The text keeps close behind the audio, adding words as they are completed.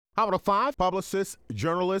How about a five? Publicist,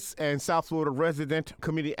 journalist, and South Florida resident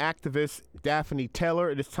community activist Daphne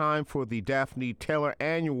Taylor. It is time for the Daphne Taylor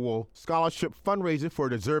Annual Scholarship Fundraiser for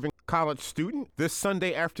a deserving college student this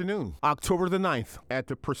Sunday afternoon, October the 9th, at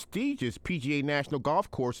the prestigious PGA National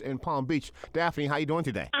Golf Course in Palm Beach. Daphne, how you doing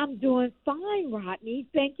today? I'm doing fine, Rodney.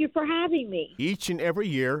 Thank you for having me. Each and every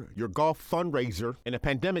year, your golf fundraiser, and the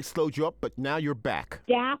pandemic slowed you up, but now you're back.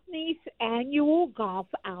 Daphne's annual golf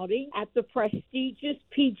outing at the prestigious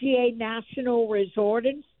PGA National Resort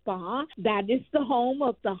and Spa. That is the home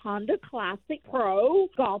of the Honda Classic Pro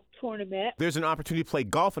Golf Tournament. There's an opportunity to play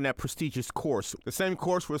golf on that prestigious course, the same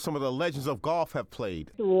course where some of the legends of golf have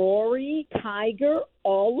played. Rory, Tiger,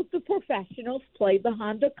 all of the professionals play the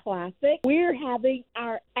Honda Classic. We're having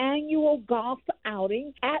our annual golf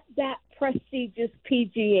outing at that prestigious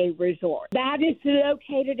PGA resort. That is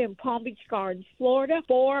located in Palm Beach Gardens, Florida,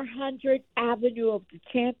 400 Avenue of the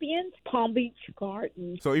Champions, Palm Beach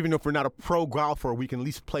Gardens. So even if we're not a pro golfer, we can at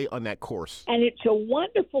least play on that course. And it's a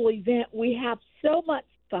wonderful event. We have so much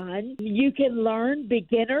fun. You can learn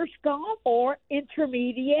beginner's golf or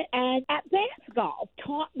intermediate and advanced golf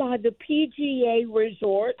taught by the PGA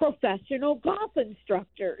Resort professional golf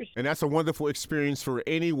instructors. And that's a wonderful experience for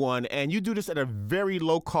anyone. And you do this at a very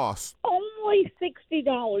low cost. Only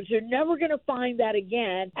 $60. You're never going to find that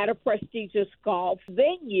again at a prestigious golf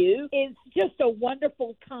venue. It's just a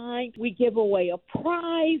wonderful time. We give away a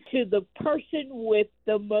prize to the person with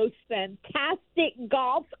the most fantastic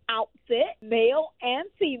golf outfit, male and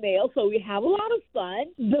female, so we have a lot of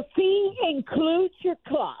fun. The fee includes your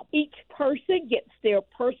club. Each person gets their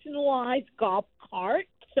personalized golf cart.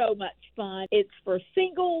 So much fun. It's for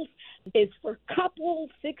singles. It's for couples,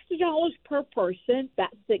 $60 per person.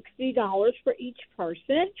 That's $60 for each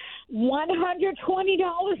person.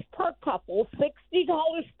 $120 per couple,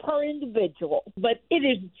 $60 per individual. But it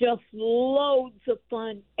is just loads of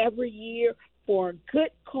fun every year for a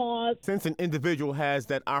good cause. Since an individual has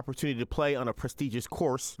that opportunity to play on a prestigious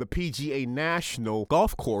course, the PGA National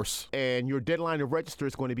Golf Course, and your deadline to register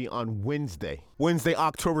is going to be on Wednesday,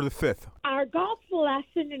 October the 5th. Our golf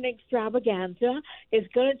lesson and extravaganza is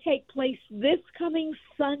going to take place this coming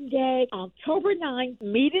Sunday, October 9th.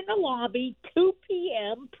 Meet in the lobby, 2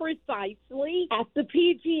 p.m. precisely at the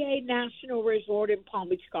PGA National Resort in Palm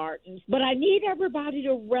Beach Gardens. But I need everybody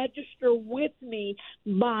to register with me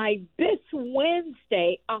by this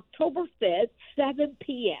Wednesday, October 5th, 7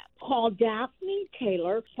 p.m. Call Daphne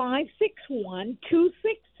Taylor,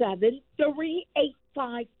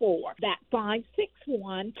 561-267-3854. That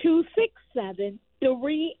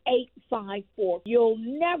 561-267-3854. You'll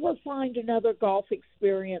never find another golf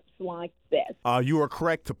experience like this. You are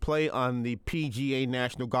correct to play on the PGA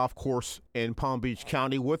National Golf Course in Palm Beach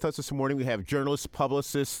County. With us this morning, we have journalist,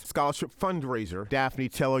 publicist, scholarship fundraiser, Daphne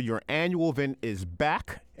Taylor. Your annual event is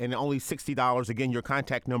back and only $60. Again, your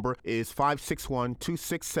contact number is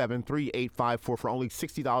 561-267-3854 for only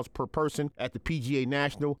 $60 per person at the PGA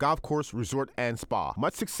National Golf Course Resort and Spa.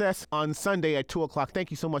 Much success on Sunday at 2 o'clock. Thank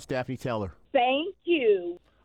you so much, Daphne Taylor. Thank